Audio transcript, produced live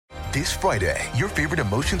This Friday, your favorite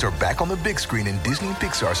emotions are back on the big screen in Disney and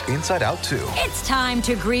Pixar's Inside Out 2. It's time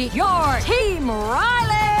to greet your Team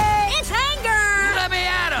Riley. It's anger. Let me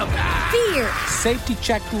at him. Fear. Safety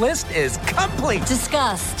checklist is complete.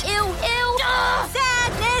 Disgust. Ew.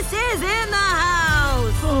 Sadness is in the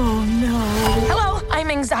house. Oh, no. Hello, I'm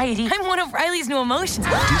anxiety. I'm one of Riley's new emotions.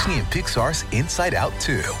 Disney and Pixar's Inside Out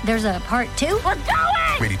 2. There's a part 2? We're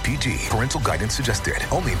going! Rated PG. Parental guidance suggested.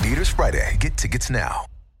 Only in theaters Friday. Get tickets now.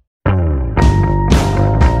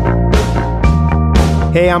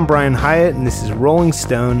 Hey, I'm Brian Hyatt, and this is Rolling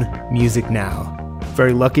Stone Music Now.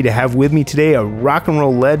 Very lucky to have with me today a rock and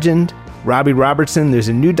roll legend, Robbie Robertson. There's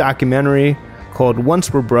a new documentary called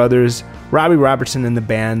Once We're Brothers, Robbie Robertson and the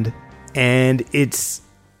Band, and it's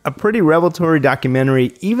a pretty revelatory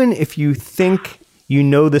documentary. Even if you think you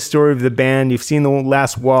know the story of the band, you've seen The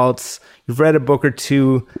Last Waltz, you've read a book or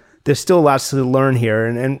two, there's still lots to learn here.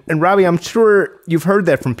 And Robbie, I'm sure you've heard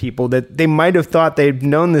that from people, that they might have thought they'd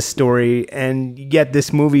known this story, and yet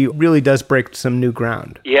this movie really does break some new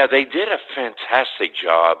ground. Yeah, they did a fantastic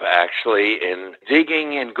job, actually, in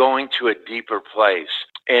digging and going to a deeper place.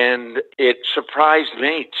 And it surprised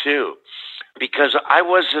me, too, because I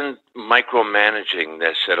wasn't micromanaging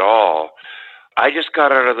this at all. I just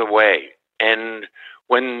got out of the way. And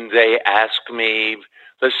when they asked me,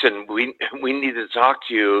 listen, we need to talk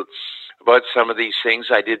to you about some of these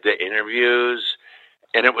things. I did the interviews,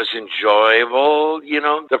 and it was enjoyable,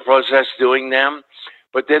 the process doing them.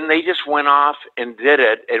 But then they just went off and did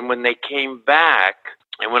it. And when they came back,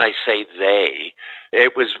 and when I say they,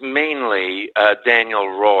 it was mainly Daniel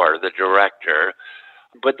Rohr, the director.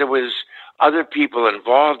 But there was other people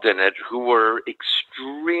involved in it who were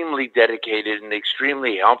extremely dedicated and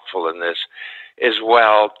extremely helpful in this as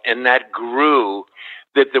well. And that grew,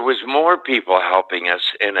 that there was more people helping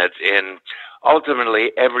us in it, and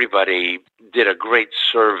ultimately everybody did a great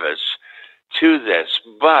service to this.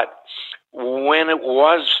 But when it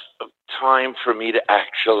was time for me to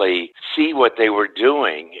actually see what they were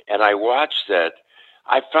doing, and I watched it,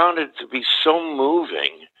 I found it to be so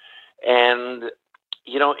moving. And,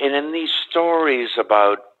 and in these stories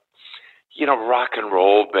about, rock and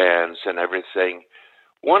roll bands and everything,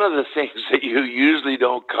 one of the things that you usually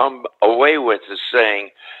don't come away with is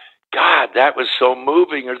saying, God, that was so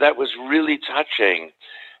moving, or that was really touching.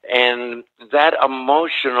 And that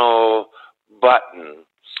emotional button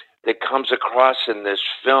that comes across in this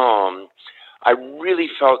film, I really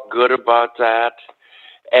felt good about that.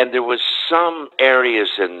 And there was some areas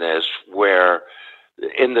in this where,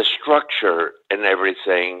 in the structure and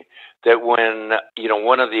everything, that when,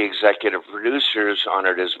 one of the executive producers,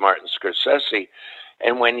 honored as Martin Scorsese,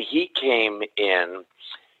 and when he came in,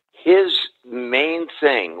 his main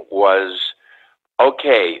thing was,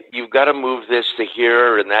 okay, you've got to move this to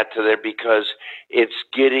here and that to there, because it's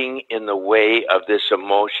getting in the way of this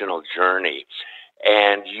emotional journey.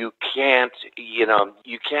 And you can't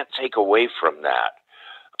take away from that.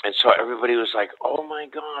 And so everybody was like, oh my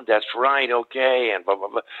God, that's right, okay, and blah, blah,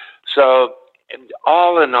 blah. So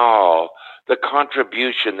all in all, the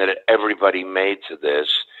contribution that everybody made to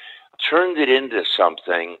this turned it into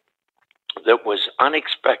something that was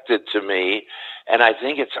unexpected to me, and I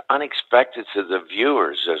think it's unexpected to the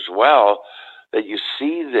viewers as well, that you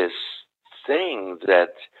see this thing,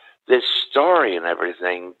 that this story and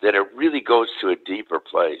everything, that it really goes to a deeper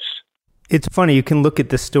place. It's funny, you can look at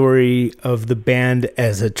the story of the band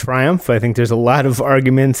as a triumph. I think there's a lot of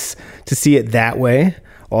arguments to see it that way.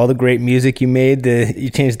 All the great music you made, you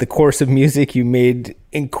changed the course of music, you made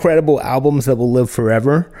incredible albums that will live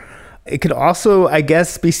forever. It could also, I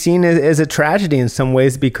guess, be seen as a tragedy in some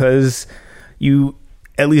ways, because you,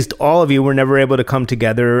 at least all of you, were never able to come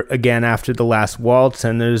together again after The Last Waltz,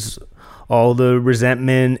 and there's all the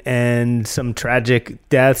resentment and some tragic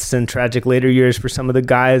deaths and tragic later years for some of the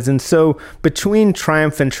guys. And so between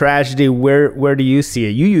triumph and tragedy, where do you see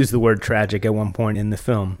it? You use the word tragic at one point in the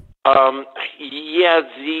film.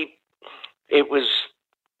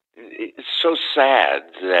 It's so sad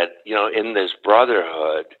that, in this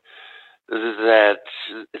brotherhood, that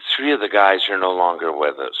three of the guys are no longer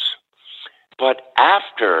with us. But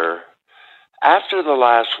after The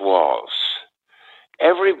Last Waltz,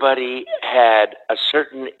 everybody had a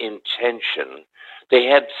certain intention. They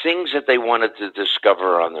had things that they wanted to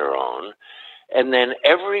discover on their own. And then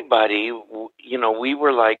everybody, we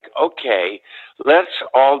were like, okay, let's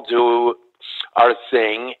all do our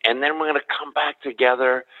thing, and then we're going to come back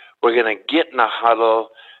together. We're going to get in a huddle,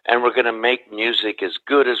 and we're going to make music as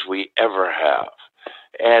good as we ever have.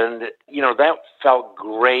 And, that felt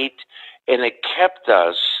great, and it kept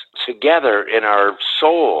us together in our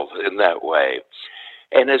soul in that way.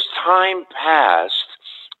 And as time passed,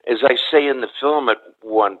 as I say in the film at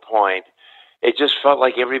one point, it just felt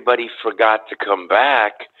like everybody forgot to come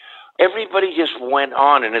back. Everybody just went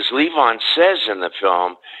on, and as Levon says in the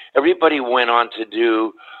film, everybody went on to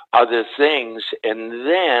do other things, and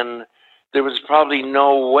then there was probably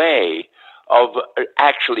no way of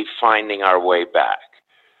actually finding our way back.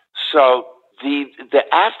 So the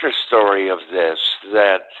after story of this,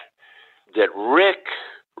 that Rick,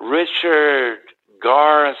 Richard,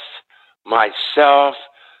 Garth, myself,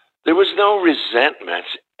 there was no resentment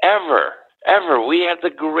ever. We had the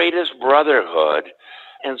greatest brotherhood.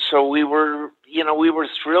 And so we were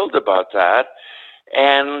thrilled about that.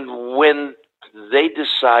 And when they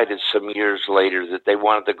decided some years later that they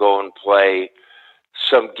wanted to go and play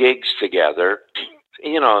some gigs together,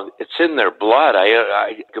 it's in their blood.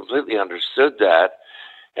 I completely understood that.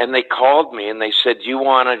 And they called me and they said, "Do you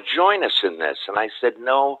want to join us in this?" And I said,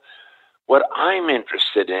 "No, what I'm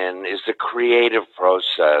interested in is the creative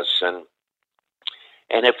process. And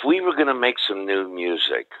if we were going to make some new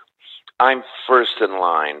music, I'm first in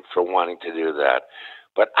line for wanting to do that.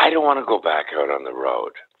 But I don't want to go back out on the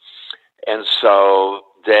road." And so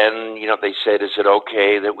then, they said, "Is it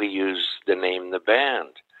okay that we use the name The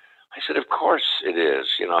Band?" I said, "Of course it is.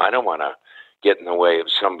 I don't want to get in the way of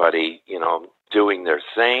somebody, doing their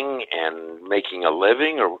thing and making a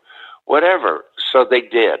living or whatever." So they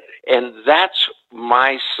did. And that's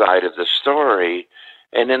my side of the story.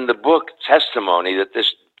 And in the book Testimony, that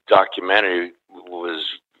this documentary was,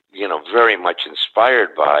 very much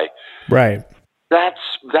inspired by. Right. That's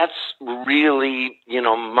really,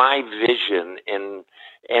 my vision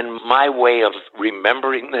and my way of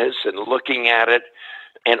remembering this and looking at it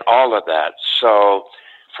and all of that. So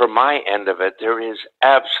for my end of it, there is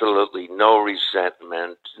absolutely no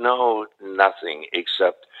resentment, nothing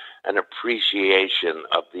except an appreciation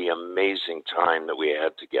of the amazing time that we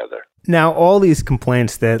had together. Now, all these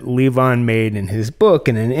complaints that Levon made in his book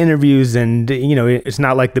and in interviews, and, it's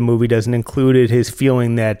not like the movie doesn't include it, his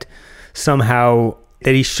feeling that somehow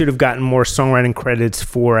that he should have gotten more songwriting credits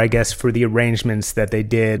for the arrangements that they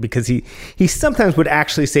did, because he sometimes would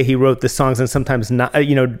actually say he wrote the songs and sometimes not,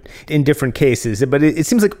 in different cases. But it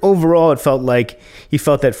seems like overall it felt like he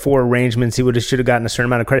felt that for arrangements he should have gotten a certain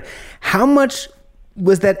amount of credit. How much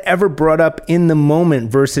was that ever brought up in the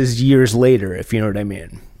moment versus years later, if you know what I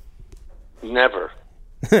mean? Never.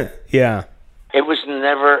 Yeah. It was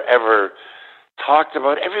never, ever talked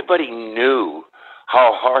about. Everybody knew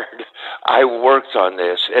how hard I worked on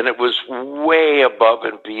this, and it was way above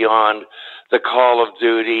and beyond the call of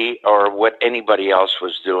duty or what anybody else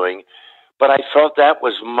was doing. But I felt that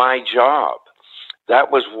was my job. That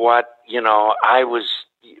was what,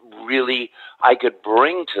 I could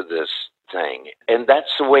bring to this thing. And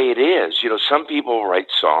that's the way it is. Some people write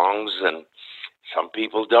songs and some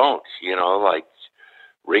people don't, like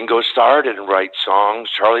Ringo Starr didn't write songs,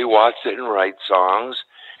 Charlie Watts didn't write songs.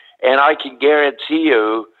 And I can guarantee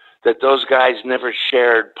you that those guys never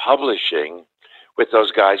shared publishing with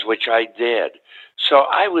those guys, which I did. So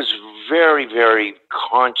I was very, very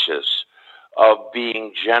conscious of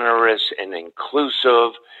being generous and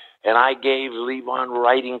inclusive. And I gave Levon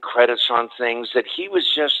writing credits on things that he was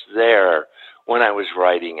just there when I was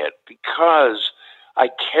writing it, because I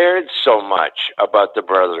cared so much about the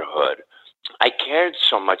brotherhood. I cared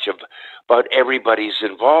so much about everybody's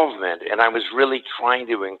involvement, and I was really trying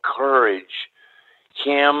to encourage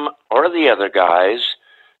him or the other guys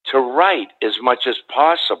to write as much as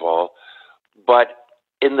possible. But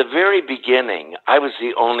in the very beginning, I was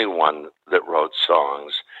the only one that wrote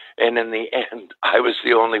songs, and in the end, I was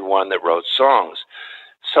the only one that wrote songs.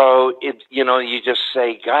 So you just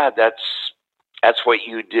say, "God, that's what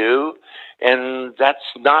you do," and that's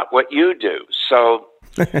not what you do. So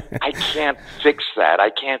I can't fix that. I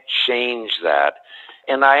can't change that.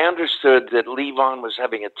 And I understood that Levon was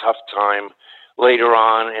having a tough time later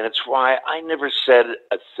on, and it's why I never said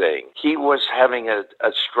a thing. He was having a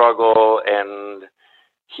struggle, and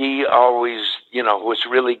he always, was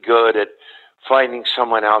really good at finding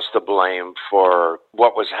someone else to blame for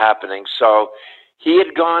what was happening. So he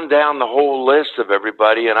had gone down the whole list of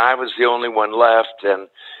everybody, and I was the only one left. And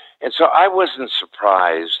so I wasn't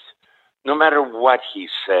surprised, no matter what he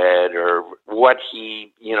said or what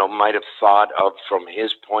he, might have thought of from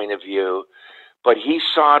his point of view. But he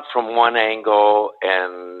saw it from one angle,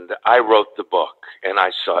 and I wrote the book, and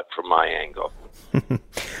I saw it from my angle.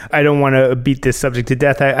 I don't want to beat this subject to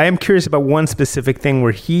death. I am curious about one specific thing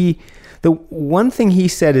where he The one thing he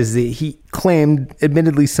said is that he claimed,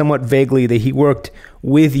 admittedly somewhat vaguely, that he worked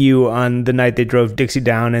with you on the night they drove Dixie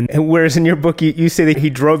down, and whereas in your book you say that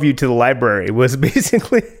he drove you to the library, was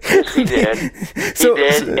basically... Yes, he did. He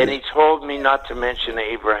did, and he told me not to mention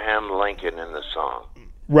Abraham Lincoln in the song.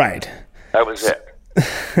 Right. That was it.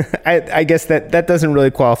 I guess that doesn't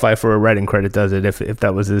really qualify for a writing credit, does it, if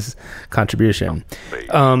that was his contribution?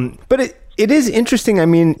 But it is interesting. I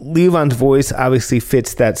mean, Levon's voice obviously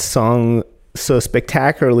fits that song so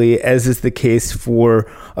spectacularly, as is the case for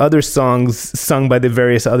other songs sung by the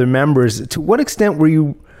various other members. To what extent were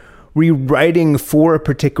you writing for a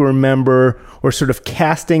particular member, or sort of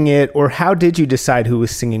casting it, or how did you decide who was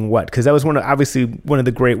singing what? Because that was obviously one of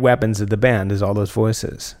the great weapons of the band, is all those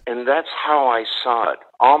voices. And that's how I saw it,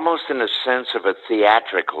 almost in a sense of a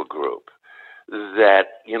theatrical group. That,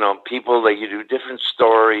 people, that you do different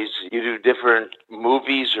stories, you do different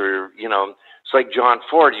movies, or, it's like John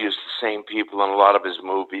Ford used the same people in a lot of his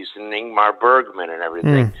movies, and Ingmar Bergman and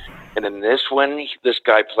everything. And in this one, this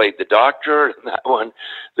guy played the doctor, and that one,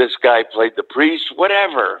 this guy played the priest,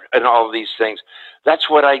 whatever, and all of these things. That's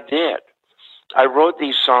what I did. I wrote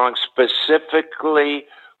these songs specifically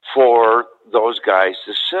for those guys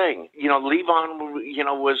to sing. Levon,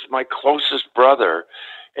 was my closest brother,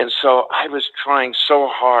 and so I was trying so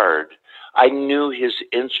hard. I knew his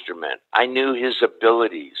instrument. I knew his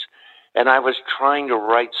abilities, and I was trying to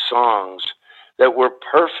write songs that were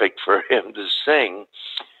perfect for him to sing.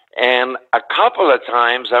 And a couple of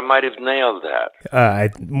times I might have nailed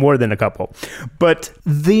that. More than a couple. But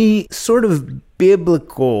the sort of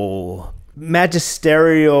biblical,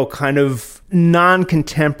 magisterial kind of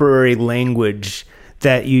non-contemporary language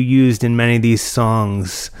that you used in many of these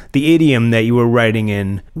songs, the idiom that you were writing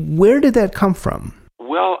in, where did that come from?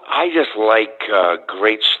 Well, I just like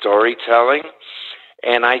great storytelling.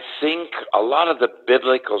 And I think a lot of the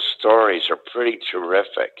biblical stories are pretty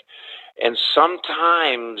terrific. And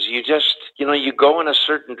sometimes you just, you go in a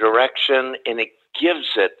certain direction, and it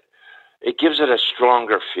gives it a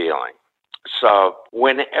stronger feeling. So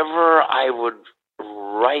whenever I would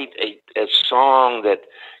write a song that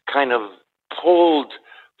kind of pulled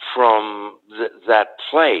from that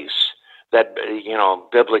place, that,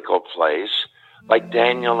 biblical place, like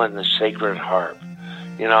Daniel and the Sacred Harp,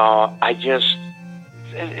 it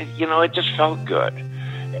just felt good.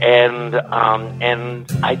 And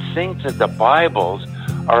I think that the Bibles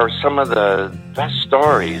are some of the best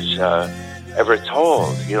stories ever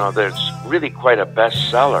told. There's really quite a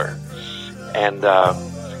bestseller, and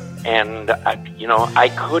I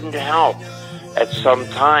couldn't help at some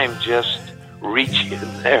time just reach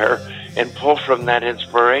in there and pull from that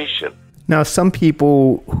inspiration. Now, some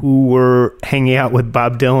people who were hanging out with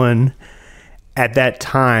Bob Dylan at that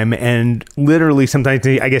time, and literally sometimes,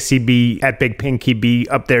 I guess he'd be at Big Pink, he'd be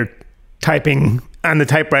up there typing on the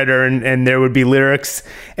typewriter, and there would be lyrics,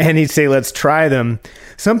 and he'd say, let's try them.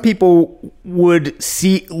 Some people would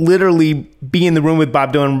literally be in the room with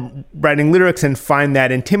Bob Dylan writing lyrics and find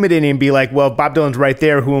that intimidating and be like, well, Bob Dylan's right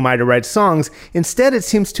there, who am I to write songs? Instead, it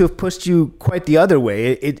seems to have pushed you quite the other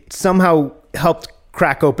way. It somehow helped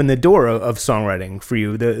crack open the door of songwriting for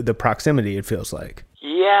you, the proximity, it feels like.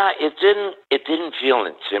 Yeah, it didn't feel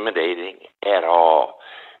intimidating at all.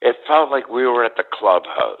 It felt like we were at the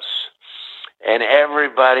clubhouse, and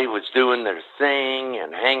everybody was doing their thing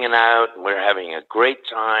and hanging out, and we were having a great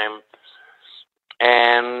time.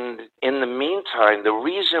 And in the meantime, the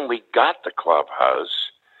reason we got the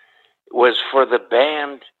clubhouse was for the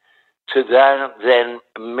band to then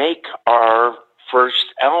make our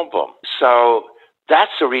first album. So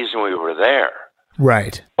that's the reason we were there.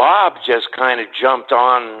 Right. Bob just kind of jumped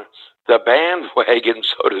on the bandwagon,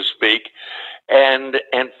 so to speak, and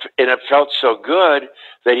it felt so good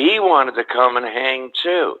that he wanted to come and hang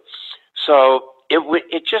too. So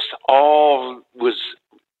it just all was,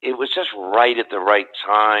 it was just right at the right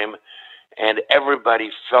time, and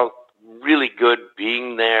everybody felt really good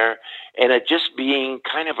being there, and it just being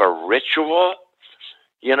kind of a ritual.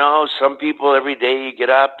 Some people every day you get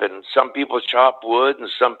up, and some people chop wood, and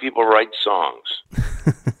some people write songs.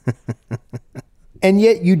 And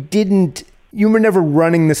yet you were never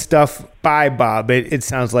running the stuff by Bob. It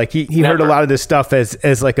sounds like he heard a lot of this stuff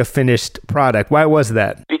as like a finished product. Why was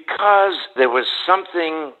that? Because there was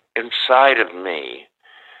something inside of me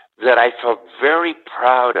that I felt very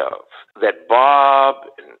proud of, that Bob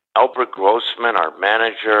and Albert Grossman, our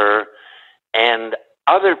manager, and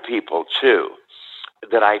other people too,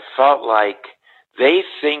 that I felt like they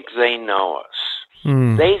think they know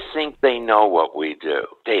us. They think they know what we do.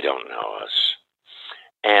 They don't know us.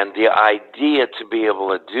 And the idea to be able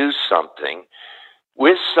to do something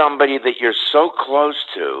with somebody that you're so close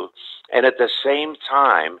to And at the same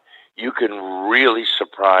time, you can really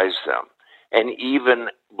surprise them and even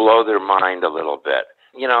blow their mind a little bit.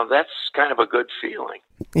 That's kind of a good feeling.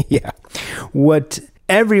 Yeah. What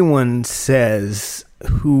everyone says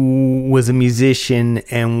who was a musician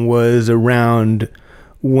and was around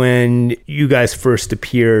when you guys first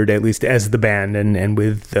appeared, at least as the band and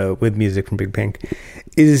with music from Big Pink,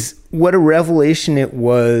 is what a revelation it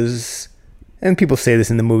was. And people say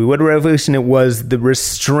this in the movie, what a revelation it was, the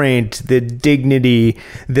restraint, the dignity,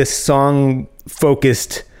 the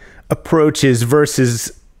song-focused approaches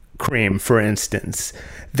versus Cream, for instance,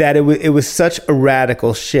 that it was such a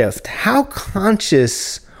radical shift. How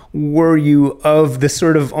conscious were you of the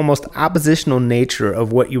sort of almost oppositional nature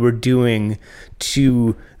of what you were doing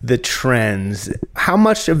to the trends? How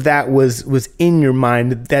much of that was in your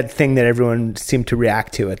mind, that thing that everyone seemed to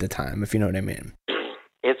react to at the time, if you know what I mean?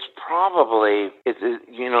 It's probably,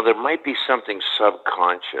 there might be something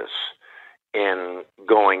subconscious in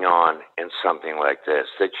going on in something like this,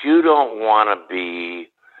 that you don't want to be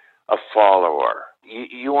a follower.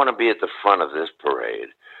 You want to be at the front of this parade.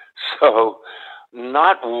 So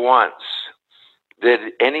not once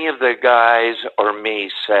did any of the guys or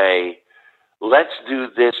me say, let's do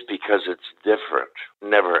this because it's different.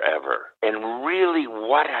 Never, ever. And really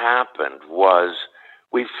what happened was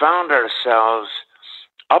we found ourselves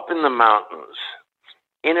up in the mountains,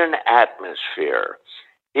 in an atmosphere,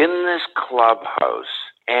 in this clubhouse,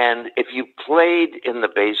 and if you played in the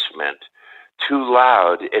basement too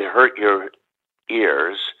loud, it hurt your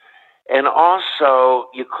ears, and also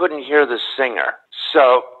you couldn't hear the singer.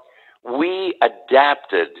 So we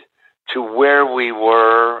adapted to where we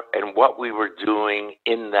were and what we were doing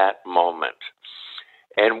in that moment.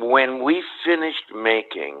 And when we finished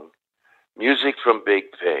making music from Big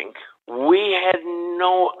Pink, we had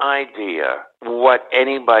no idea what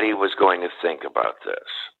anybody was going to think about this.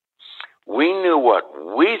 We knew what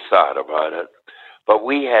we thought about it, but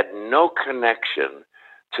we had no connection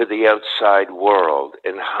to the outside world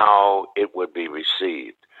and how it would be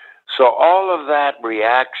received. So all of that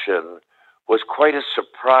reaction was quite a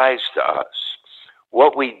surprise to us.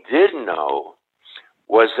 What we did know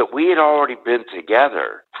was that we had already been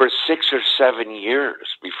together for 6 or 7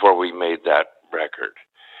 years before we made that record.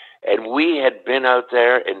 And we had been out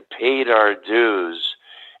there and paid our dues,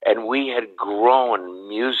 and we had grown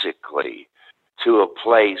musically to a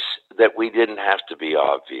place that we didn't have to be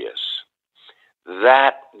obvious.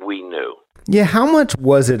 That we knew. Yeah, how much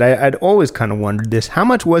was it? I'd always kind of wondered this. How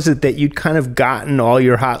much was it that you'd kind of gotten all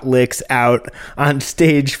your hot licks out on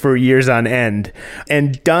stage for years on end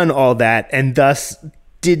and done all that and thus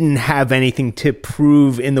didn't have anything to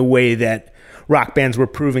prove in the way that rock bands were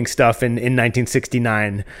proving stuff in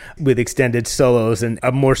 1969 with extended solos and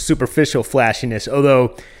a more superficial flashiness?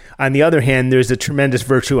 Although, on the other hand, there's a tremendous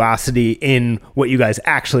virtuosity in what you guys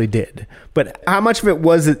actually did. But how much of it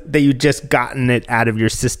was it that you just gotten it out of your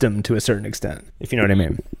system to a certain extent, if you know what I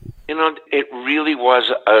mean? It really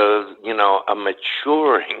was a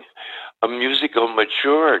maturing, a musical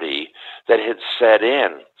maturity that had set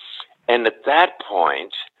in. And at that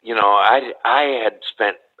point, I had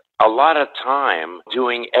spent a lot of time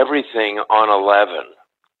doing everything on 11,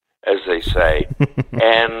 as they say.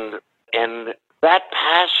 and that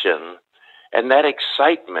passion and that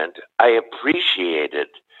excitement I appreciated,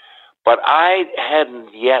 but I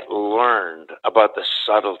hadn't yet learned about the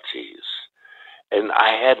subtleties, and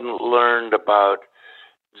I hadn't learned about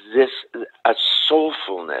a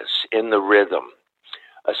soulfulness in the rhythm,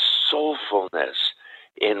 a soulfulness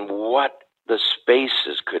in what the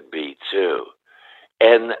spaces could be too.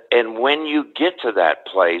 And when you get to that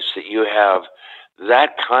place that you have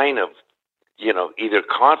that kind of, either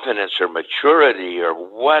confidence or maturity or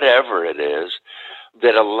whatever it is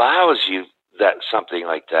that allows you that something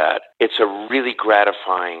like that, it's a really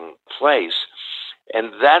gratifying place.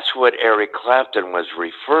 And that's what Eric Clapton was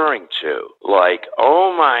referring to. Like,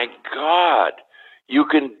 oh my God, you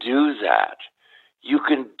can do that. You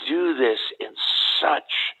can do this in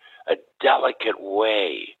such a delicate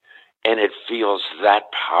way, and it feels that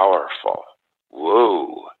powerful.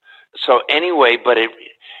 Whoa. So anyway, but it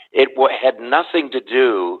had nothing to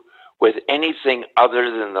do with anything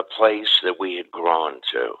other than the place that we had grown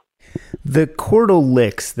to. The chordal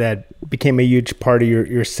licks that became a huge part of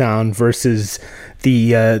your sound versus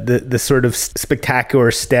the sort of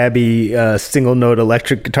spectacular, stabby, single note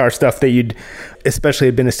electric guitar stuff that you'd especially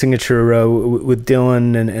had been a signature with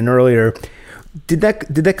Dylan and earlier. Did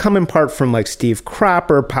that come in part from like Steve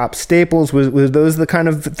Cropper, Pop Staples? Was those the kind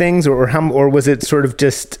of things, or was it sort of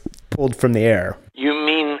just pulled from the air? You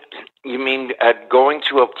mean going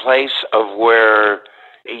to a place of where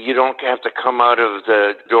you don't have to come out of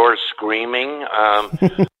the door screaming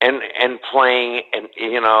and playing, and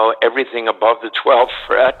everything above the 12th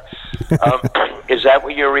fret. Is that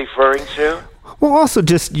what you're referring to? Well, also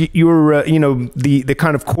just your the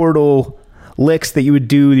kind of chordal licks that you would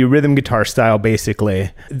do, the rhythm guitar style,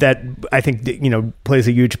 basically, that I think plays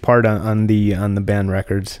a huge part on the band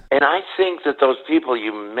records. And I think that those people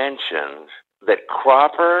you mentioned, that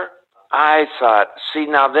Cropper, I thought, see,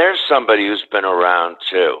 now there's somebody who's been around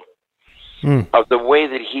too, of the way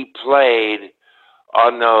that he played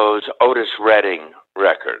on those Otis Redding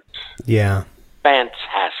records. Yeah,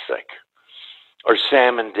 fantastic. Or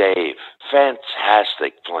Sam and Dave,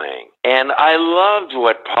 fantastic playing. And I loved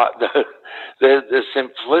what the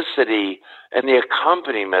simplicity and the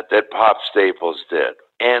accompaniment that Pop Staples did.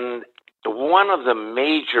 And one of the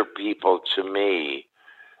major people to me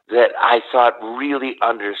that I thought really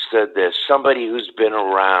understood this, somebody who's been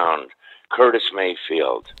around, Curtis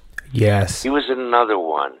Mayfield. Yes. He was another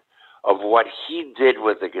one of what he did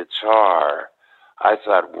with the guitar. I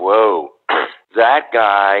thought, whoa. That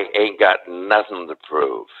guy ain't got nothing to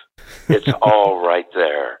prove. It's all right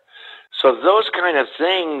there. So those kind of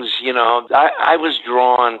things, I was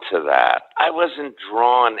drawn to that. I wasn't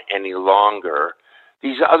drawn any longer.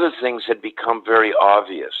 These other things had become very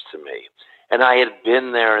obvious to me. And I had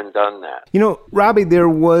been there and done that. Robbie, there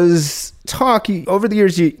was talk over the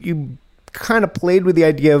years, you kind of played with the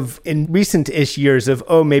idea of, in recent-ish years,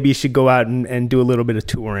 of, maybe you should go out and do a little bit of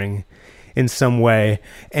touring in some way,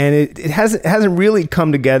 and it hasn't really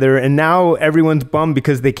come together, and now everyone's bummed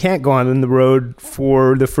because they can't go on the road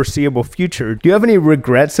for the foreseeable future. Do you have any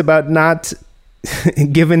regrets about not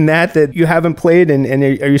given that you haven't played, and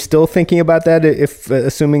are you still thinking about that, if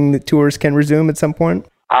assuming the tours can resume at some point?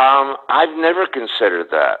 I've never considered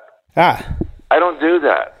that. I don't do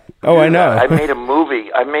that. I know. I made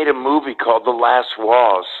a movie called The Last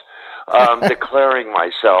Waltz, declaring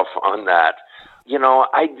myself on that.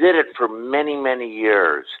 I did it for many, many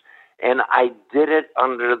years, and I did it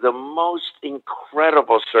under the most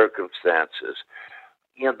incredible circumstances.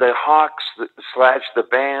 The Hawks / the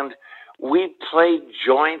band, we played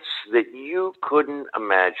joints that you couldn't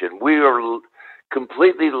imagine. We were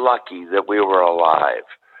completely lucky that we were alive.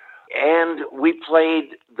 And we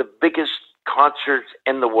played the biggest concerts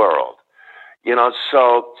in the world.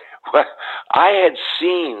 So I had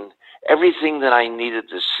seen everything that I needed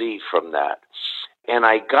to see from that. And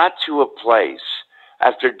I got to a place,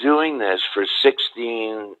 after doing this for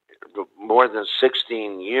more than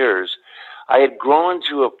 16 years, I had grown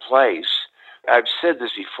to a place, I've said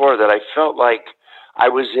this before, that I felt like I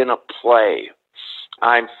was in a play.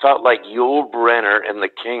 I felt like Yul Brynner in The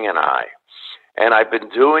King and I. And I've been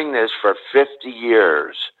doing this for 50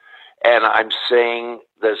 years, and I'm saying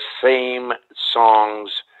the same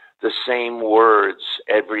songs, the same words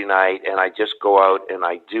every night, and I just go out and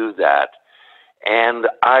I do that. And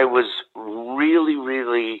I was really,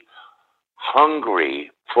 really hungry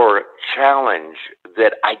for a challenge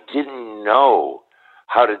that I didn't know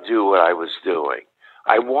how to do what I was doing.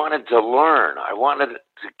 I wanted to learn. I wanted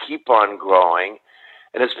to keep on growing.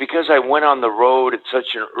 And it's because I went on the road at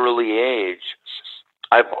such an early age.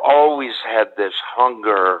 I've always had this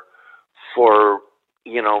hunger for,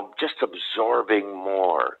 just absorbing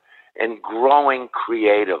more and growing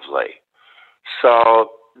creatively. So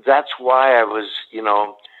that's why I was,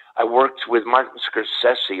 I worked with Martin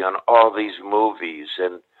Scorsese on all these movies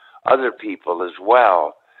and other people as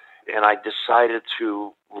well. And I decided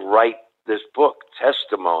to write this book,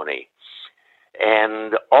 Testimony.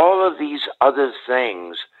 And all of these other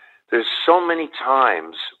things, there's so many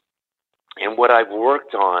times in what I've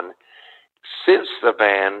worked on since the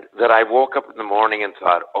band that I woke up in the morning and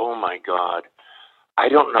thought, oh my God, I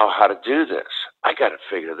don't know how to do this. I got to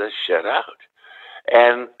figure this shit out.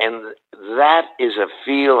 And that is a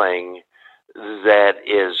feeling that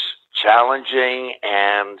is challenging,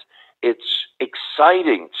 and it's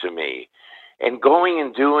exciting to me. And going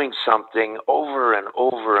and doing something over and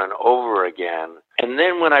over and over again. And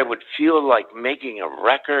then when I would feel like making a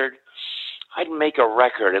record, I'd make a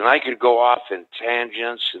record, and I could go off in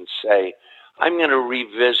tangents and say, I'm going to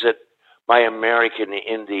revisit my American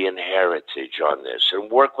Indian heritage on this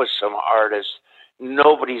and work with some artists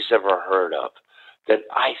nobody's ever heard of, that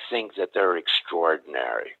I think that they're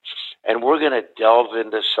extraordinary. And we're going to delve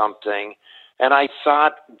into something. And I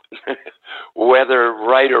thought, whether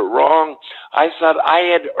right or wrong, I thought I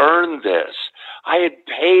had earned this. I had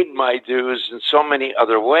paid my dues in so many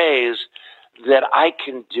other ways that I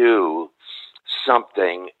can do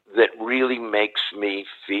something that really makes me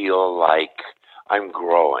feel like I'm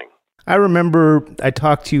growing. I remember I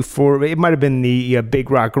talked to you for, it might have been the Big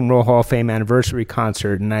Rock and Roll Hall of Fame anniversary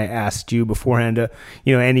concert, and I asked you beforehand,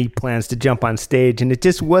 any plans to jump on stage, and it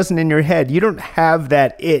just wasn't in your head. You don't have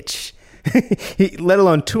that itch, let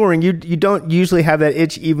alone touring. You don't usually have that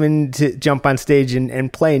itch even to jump on stage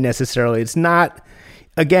and play necessarily. It's not,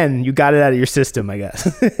 again, you got it out of your system, I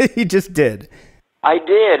guess. You just did. I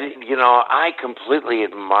did. I completely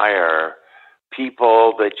admire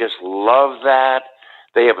people that just love that.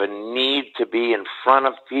 They have a need to be in front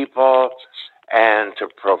of people and to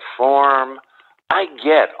perform. I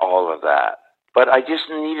get all of that, but I just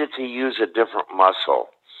needed to use a different muscle.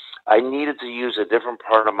 I needed to use a different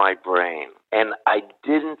part of my brain. And I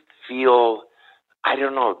didn't feel,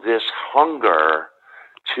 this hunger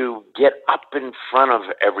to get up in front of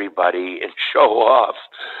everybody and show off.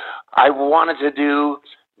 I wanted to do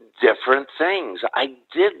different things. I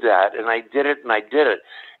did that, and I did it, and I did it.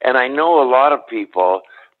 And I know a lot of people,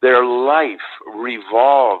 their life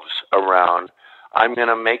revolves around, I'm going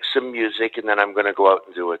to make some music, and then I'm going to go out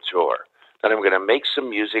and do a tour. Then I'm going to make some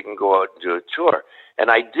music and go out and do a tour. And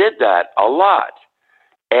I did that a lot.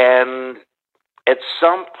 And at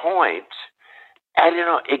some point,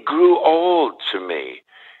 it grew old to me.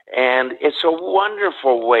 And it's a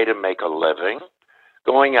wonderful way to make a living,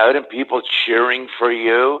 going out and people cheering for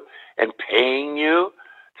you and paying you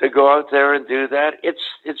to go out there and do that.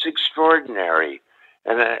 It's extraordinary.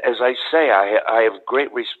 And as I say, I have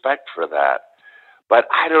great respect for that. But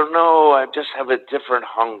I don't know, I just have a different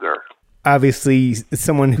hunger. Obviously,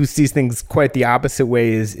 someone who sees things quite the opposite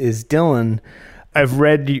way is Dylan. I've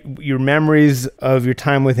read your memories of your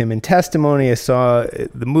time with him in Testimony. I saw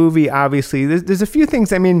the movie, obviously. There's a few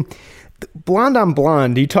things. I mean, Blonde on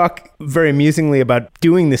Blonde, you talk very amusingly about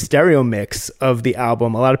doing the stereo mix of the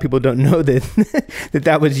album. A lot of people don't know that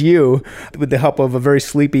that was you, with the help of a very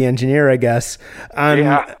sleepy engineer, I guess,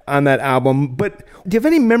 on that album. But do you have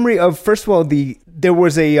any memory of, first of all, there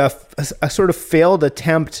was a sort of failed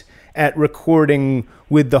attempt at recording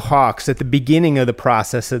with the Hawks at the beginning of the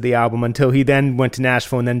process of the album until he then went to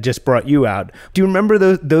Nashville and then just brought you out. Do you remember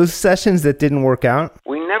those sessions that didn't work out?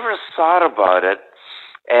 We never thought about it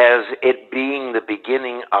as it being the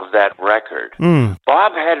beginning of that record.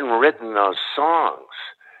 Bob hadn't written those songs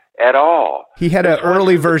at all. He had an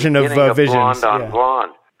early version of Visions. Blonde on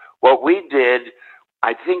Blonde. What we did,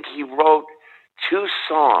 I think he wrote 2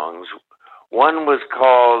 songs. One was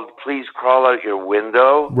called Please Crawl Out Your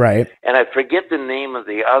Window. Right. And I forget the name of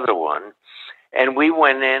the other one. And we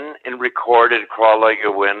went in and recorded Crawl Out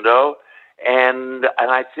Your Window. And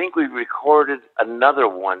I think we recorded another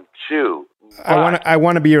one too. I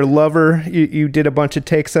want to Be Your Lover. You did a bunch of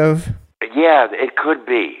takes of. Yeah, it could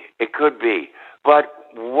be. It could be. But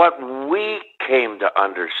what we came to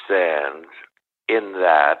understand in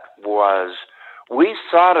that was we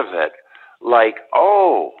thought of it like,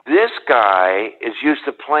 oh, this guy is used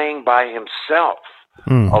to playing by himself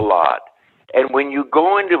a lot. And when you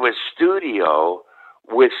go into a studio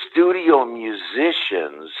with studio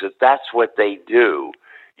musicians, that's what they do.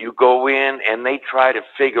 You go in and they try to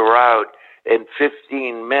figure out in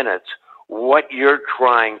 15 minutes what you're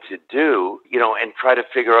trying to do, and try to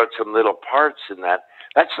figure out some little parts in that.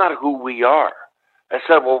 That's not who we are. That's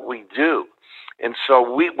not what we do. And so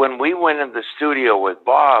when we went in the studio with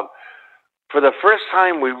Bob, for the first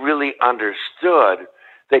time we really understood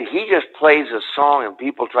that he just plays a song and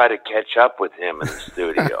people try to catch up with him in the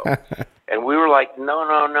studio. And we were like,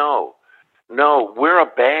 no, we're a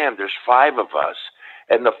band. There's 5 of us.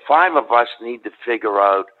 And the 5 of us need to figure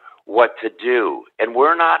out what to do. And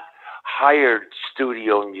we're not hired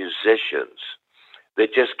studio musicians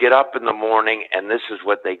that just get up in the morning and this is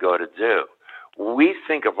what they go to do. We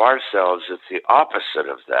think of ourselves as the opposite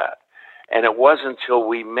of that. And it wasn't until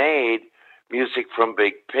we made music from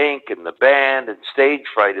Big Pink and the band and Stage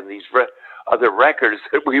Fright and these other records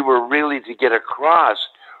that we were really to get across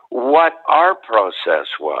what our process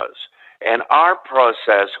was. And our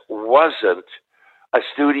process wasn't a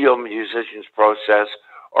studio musician's process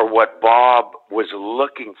or what Bob was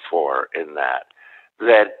looking for in that.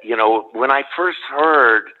 That, when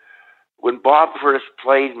Bob first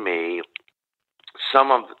played me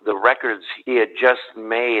some of the records he had just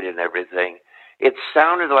made and everything, it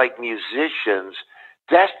sounded like musicians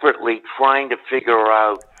desperately trying to figure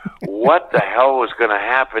out what the hell was going to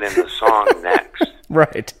happen in the song next.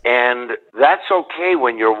 Right. And that's okay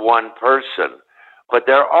when you're one person. But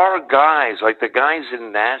there are guys, like the guys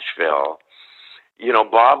in Nashville,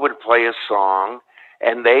 Bob would play a song,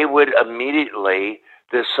 and they would immediately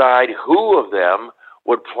decide who of them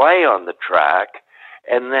would play on the track,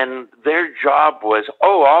 and then their job was,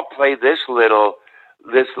 I'll play this little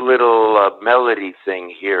this little melody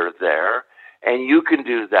thing here or there, and you can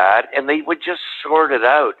do that. And they would just sort it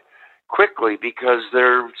out quickly because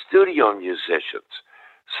they're studio musicians.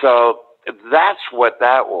 So that's what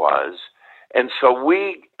that was. And so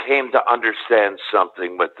we came to understand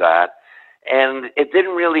something with that, and it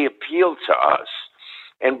didn't really appeal to us.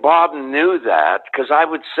 And Bob knew that, because I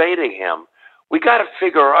would say to him, we got to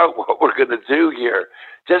figure out what we're going to do here.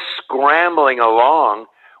 Just scrambling along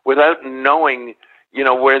without knowing,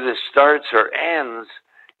 where this starts or ends,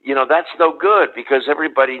 that's no good, because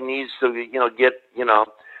everybody needs to, get,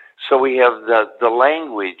 so we have the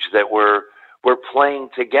language that we're playing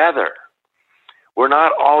together. We're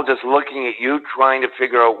not all just looking at you trying to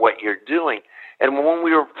figure out what you're doing. And when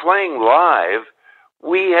we were playing live,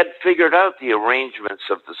 we had figured out the arrangements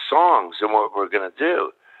of the songs and what we're going to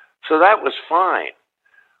do. So that was fine.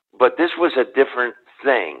 But this was a different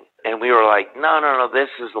thing. And we were like, no, this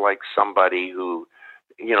is like somebody who,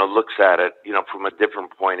 looks at it, from a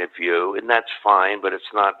different point of view. And that's fine, but it's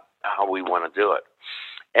not how we want to do it.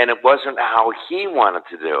 And it wasn't how he wanted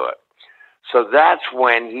to do it. So that's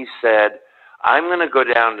when he said, I'm going to go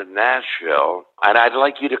down to Nashville, and I'd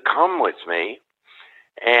like you to come with me.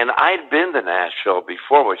 And I'd been to Nashville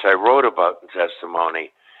before, which I wrote about in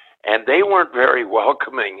Testimony, and they weren't very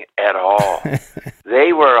welcoming at all.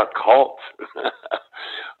 They were a cult,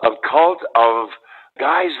 a cult of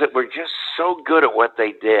guys that were just so good at what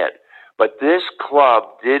they did. But this club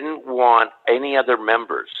didn't want any other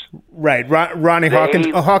members. Right. Ronnie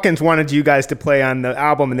Hawkins wanted you guys to play on the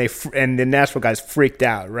album, and the Nashville guys freaked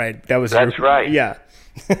out, right? That's right. Yeah.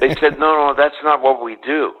 They said, no, that's not what we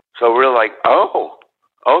do. So we're like, oh,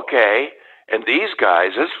 okay. And these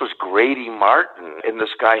guys, this was Grady Martin and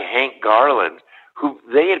this guy Hank Garland, who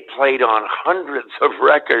they had played on hundreds of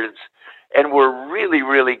records and were really,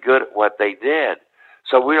 really good at what they did.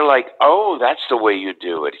 So we were like, oh, that's the way you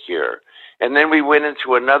do it here. And then we went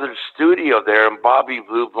into another studio there, and Bobby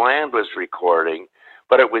Blue Bland was recording,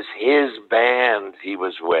 but it was his band he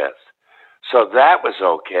was with. So that was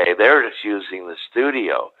okay. They're just using the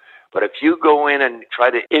studio. But if you go in and try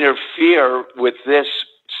to interfere with this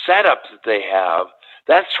setup that they have,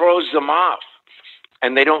 that throws them off.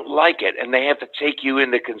 And they don't like it. And they have to take you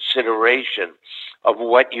into consideration of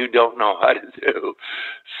what you don't know how to do.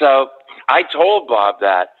 So I told Bob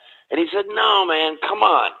that. And he said, no, man, come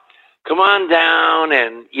on. Come on down.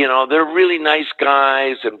 And, they're really nice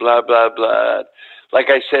guys and blah, blah, blah. Like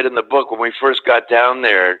I said in the book, when we first got down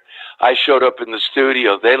there, I showed up in the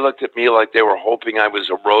studio. They looked at me like they were hoping I was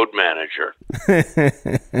a road manager.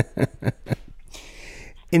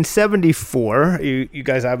 In 74, you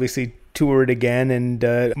guys obviously toured again,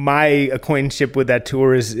 and my acquaintanceship with that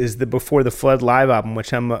tour is the Before the Flood live album,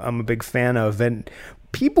 which I'm a big fan of. And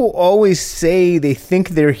people always say they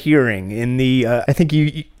think they're hearing in the. I think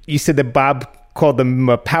you said that Bob called them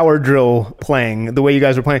power drill playing, the way you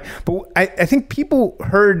guys were playing. But I think people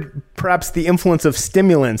heard perhaps the influence of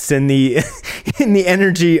stimulants in the in the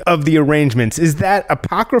energy of the arrangements. Is that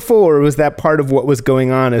apocryphal, or was that part of what was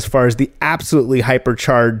going on as far as the absolutely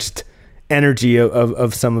hypercharged energy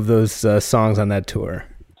of some of those songs on that tour?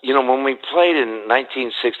 When we played in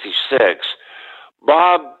 1966,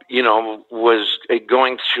 Bob, was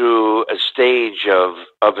going through a stage of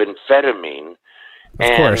amphetamine.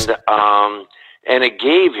 Of course. And it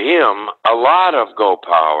gave him a lot of go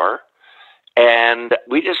power. And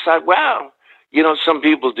we just thought, well, some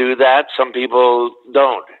people do that, some people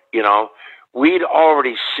don't. We'd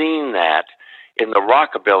already seen that in the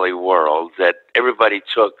rockabilly world, that everybody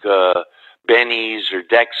took Bennies or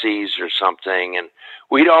Dexies or something. And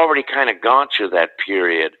we'd already kind of gone through that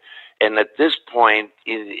period. And at this point,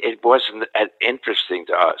 it wasn't as interesting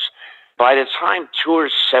to us. By the time Tour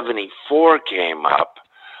 74 came up,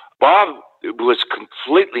 Bob was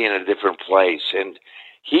completely in a different place, and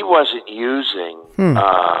he wasn't using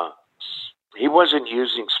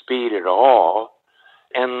speed at all.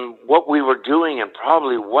 And what we were doing, and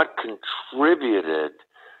probably what contributed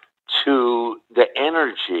to the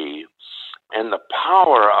energy and the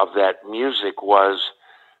power of that music, was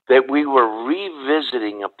that we were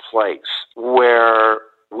revisiting a place where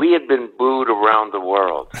we had been booed around the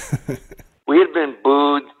world. We had been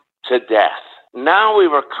booed to death. Now we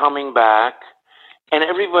were coming back, and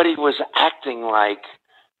everybody was acting like,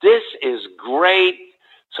 this is great.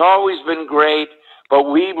 It's always been great, but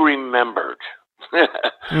we remembered.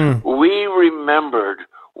 We remembered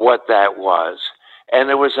what that was. And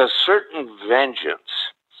there was a certain vengeance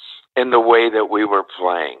in the way that we were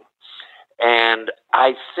playing. And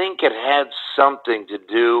I think it had something to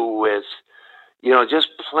do with, just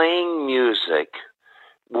playing music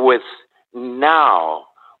with now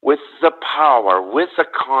with the power, with the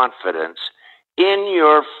confidence in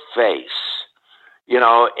your face,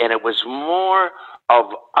 and it was more of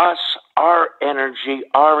us, our energy,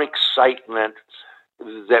 our excitement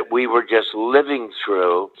that we were just living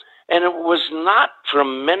through. And it was not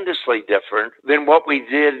tremendously different than what we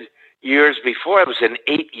did years before. It was an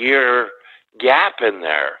 8-year gap in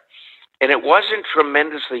there. And it wasn't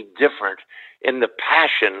tremendously different in the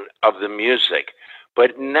passion of the music.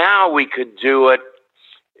 But now we could do it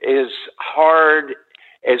as hard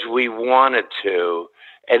as we wanted to,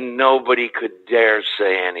 and nobody could dare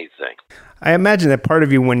say anything. I imagine that part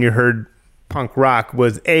of you, when you heard punk rock,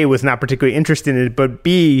 was not particularly interested in it, but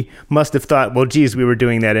B, must have thought, well, geez, we were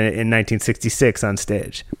doing that in 1966 on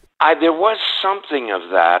stage. There was something of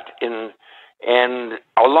that, and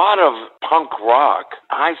a lot of punk rock.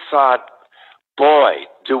 I thought, boy,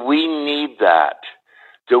 do we need that?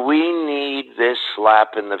 Do we need this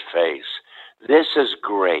slap in the face? This is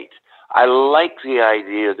great. I like the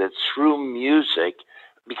idea that through music,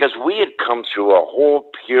 because we had come through a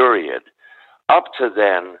whole period up to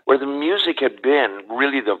then where the music had been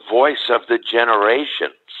really the voice of the generation.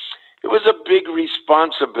 It was a big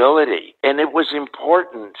responsibility, and it was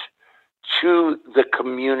important to the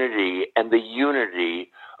community and the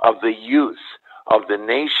unity of the youth, of the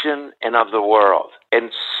nation, and of the world.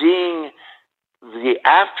 And seeing the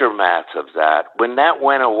aftermath of that, when that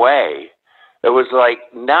went away, it was like,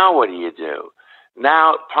 now what do you do?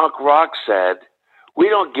 Now punk rock said, we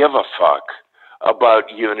don't give a fuck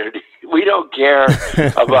about unity. We don't care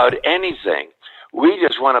about anything. We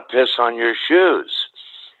just want to piss on your shoes.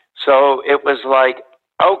 So it was like,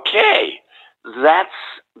 okay, that's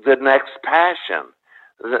the next passion.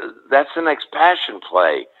 That's the next passion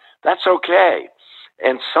play. That's okay.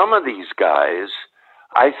 And some of these guys,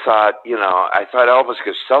 I thought Elvis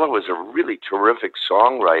Costello was a really terrific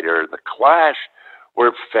songwriter. The Clash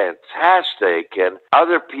were fantastic. And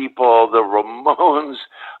other people, the Ramones,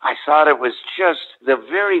 I thought it was just the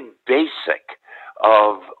very basic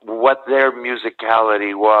of what their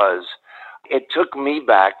musicality was. It took me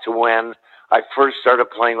back to when I first started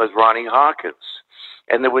playing with Ronnie Hawkins.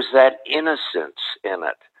 And there was that innocence in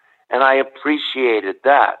it. And I appreciated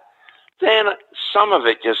that. Then some of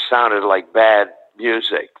it just sounded like bad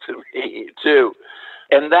music to me, too.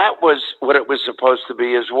 And that was what it was supposed to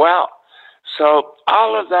be as well. So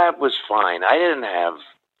all of that was fine. I didn't have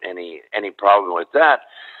any problem with that.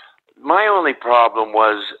 My only problem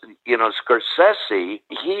was, Scorsese,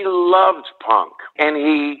 he loved punk. And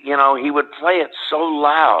he would play it so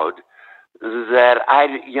loud that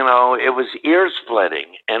it was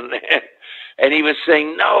ear-splitting. And he was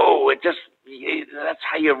saying, no, that's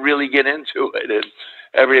how you really get into it and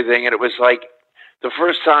everything. And it was like, the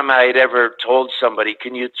first time I had ever told somebody,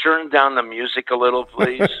 can you turn down the music a little,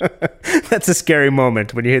 please? That's a scary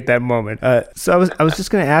moment when you hit that moment. So I was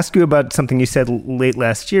just going to ask you about something you said late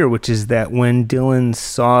last year, which is that when Dylan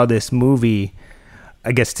saw this movie,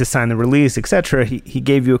 I guess to sign the release, etc., he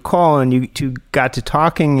gave you a call and you two got to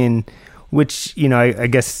talking, in which, I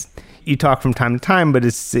guess you talk from time to time, but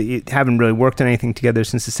you haven't really worked on anything together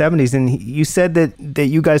since the 70s. And you said that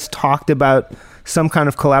you guys talked about some kind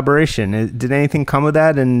of collaboration. Did anything come of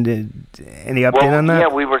that, and any update on that? Yeah,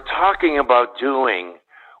 we were talking about doing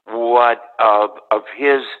what of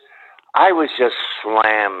his. I was just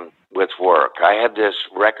slammed with work. I had this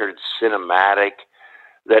record, Cinematic,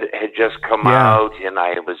 that had just come out, and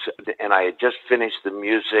I had just finished the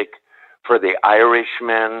music for The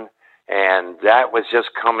Irishman, and that was just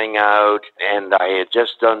coming out, and I had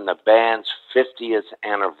just done the band's 50th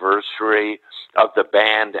anniversary of the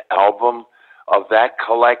band album, of that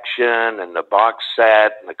collection and the box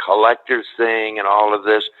set and the collector's thing and all of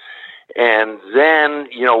this. And then,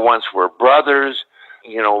 Once We're Brothers,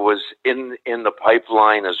 was in the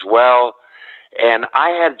pipeline as well. And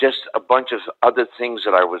I had just a bunch of other things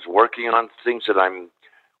that I was working on, things that I'm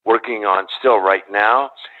working on still right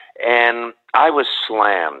now. And I was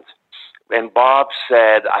slammed. And Bob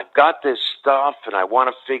said, I've got this stuff and I want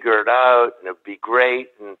to figure it out and it'd be great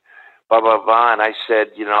and blah, blah, blah. And I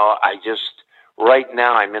said, right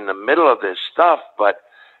now I'm in the middle of this stuff,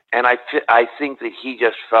 and I think that he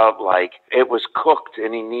just felt like it was cooked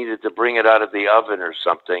and he needed to bring it out of the oven or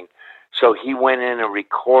something. So he went in and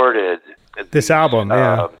recorded this album,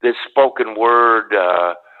 this spoken word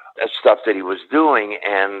stuff that he was doing,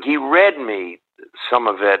 and he read me some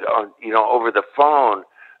of it on, over the phone,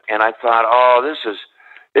 and I thought, oh,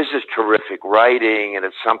 this is terrific writing, and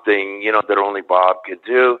it's something that only Bob could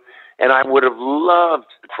do. And I would have loved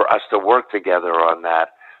for us to work together on that,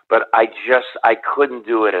 but I couldn't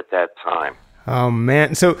do it at that time. Oh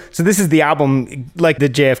man! So this is the album, like the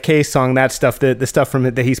JFK song, that stuff, the stuff from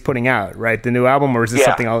it that he's putting out, right? The new album, or is this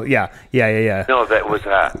something else? Yeah. No, that was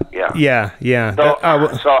that. Yeah. Yeah.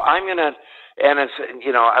 So I'm gonna, and it's,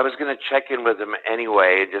 I was gonna check in with him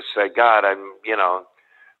anyway and just say, God, I'm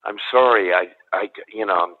sorry, I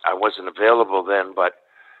wasn't available then, but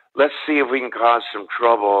let's see if we can cause some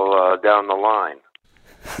trouble down the line.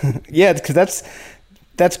 Yeah, because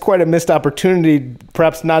that's quite a missed opportunity.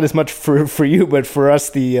 Perhaps not as much for you, but for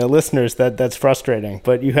us, the listeners, that's frustrating.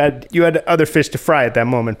 But you had other fish to fry at that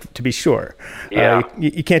moment, to be sure. Yeah.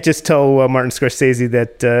 You can't just tell Martin Scorsese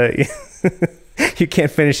that you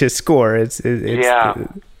can't finish his score. That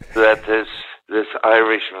this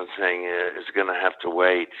Irishman thing is going to have to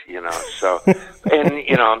wait. So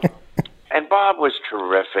and Bob was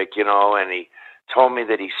terrific. And he told me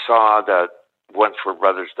that he saw the Once Were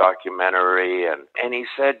Brothers documentary, and he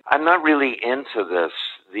said, I'm not really into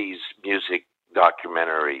these music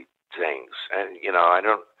documentary things, and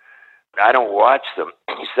I don't watch them.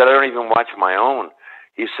 He said, I don't even watch my own.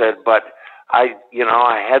 He said, but I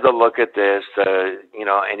had to look at this,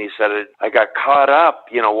 and he said, I got caught up,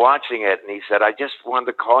 watching it, and he said, I just wanted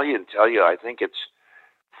to call you and tell you I think it's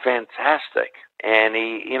fantastic. And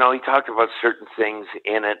he talked about certain things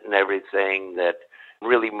in it and everything that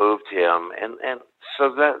really moved him, and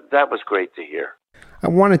so that was great to hear. I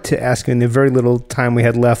wanted to ask you, in the very little time we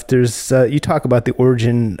had left, there's you talk about the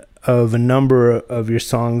origin of a number of your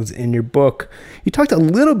songs in your book. You talked a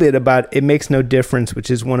little bit about It Makes No Difference, which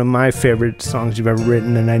is one of my favorite songs you've ever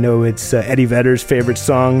written, and I know it's Eddie Vedder's favorite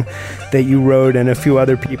song that you wrote, and a few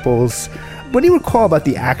other people's. What do you recall about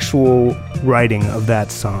the actual writing of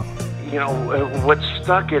that song? What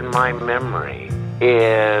stuck in my memory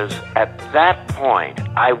is, at that point,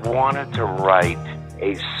 I wanted to write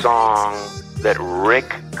a song that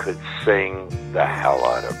Rick could sing the hell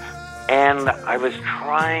out of. And I was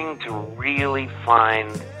trying to really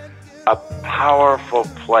find a powerful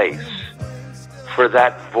place for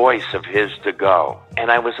that voice of his to go.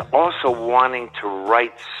 And I was also wanting to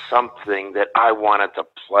write something that I wanted to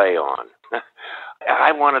play on.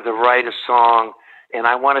 I wanted to write a song, and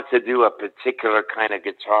I wanted to do a particular kind of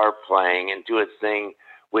guitar playing and do a thing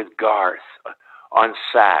with Garth on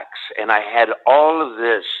sax. And I had all of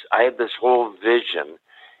this. I had this whole vision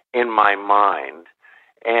in my mind.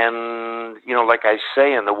 And, like I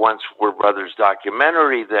say in the Once Were Brothers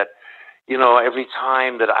documentary, that, every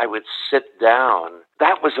time that I would sit down,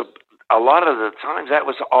 that was a lot of the times, that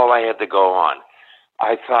was all I had to go on.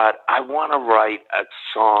 I thought, I want to write a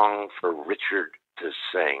song for Richard to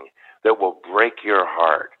sing that will break your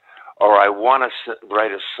heart, or I want to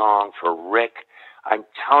write a song for Rick. I'm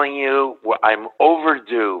telling you, I'm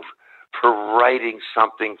overdue for writing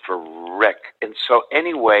something for Rick. And so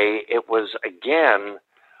anyway, it was, again,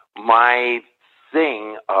 my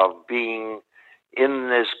thing of being in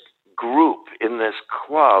this group, in this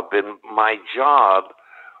club, and my job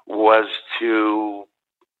was to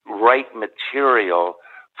write material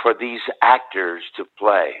for these actors to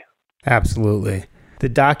play. Absolutely. The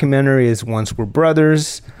documentary is Once Were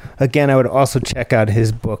Brothers. Again, I would also check out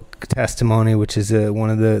his book, Testimony, which is one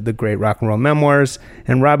of the great rock and roll memoirs.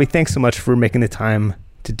 And Robbie, thanks so much for making the time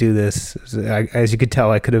to do this. As you could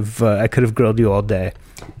tell, I could have grilled you all day.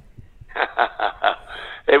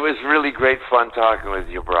 It was really great fun talking with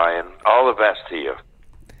you, Brian. All the best to you.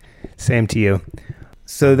 Same to you.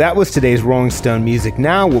 So that was today's Rolling Stone Music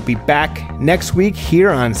Now. We'll be back next week here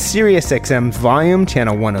on SiriusXM's Volume,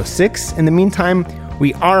 Channel 106. In the meantime,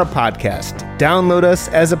 we are a podcast. Download us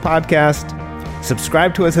as a podcast.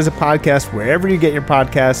 Subscribe to us as a podcast wherever you get your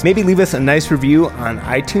podcasts. Maybe leave us a nice review on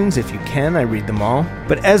iTunes if you can. I read them all.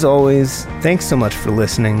 But as always, thanks so much for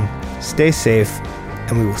listening. Stay safe,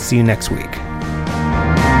 and we will see you next week.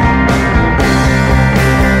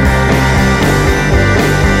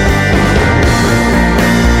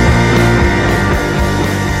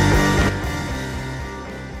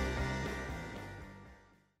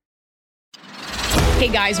 Hey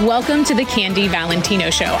guys, welcome to the Candy Valentino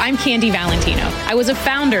Show. I'm Candy Valentino. I was a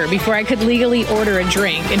founder before I could legally order a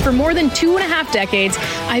drink. And for more than 2.5 decades,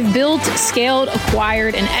 I've built, scaled,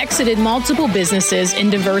 acquired, and exited multiple businesses in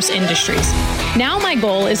diverse industries. Now my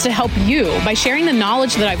goal is to help you by sharing the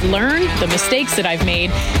knowledge that I've learned, the mistakes that I've made,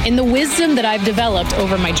 and the wisdom that I've developed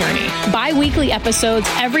over my journey. Bi-weekly episodes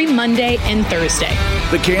every Monday and Thursday.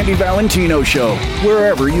 The Candy Valentino Show,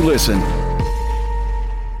 wherever you listen.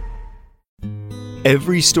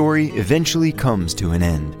 Every story eventually comes to an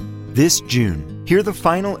end. This June, hear the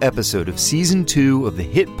final episode of Season 2 of the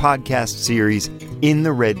hit podcast series In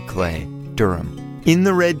the Red Clay, Durham. In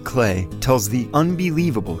the Red Clay tells the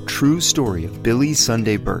unbelievable true story of Billy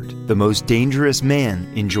Sunday Burt, the most dangerous man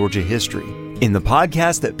in Georgia history, in the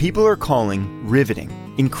podcast that people are calling riveting,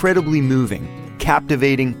 incredibly moving,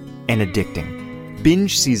 captivating, and addicting.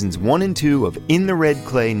 Binge seasons 1 and 2 of In the Red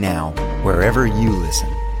Clay now, wherever you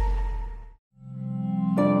listen.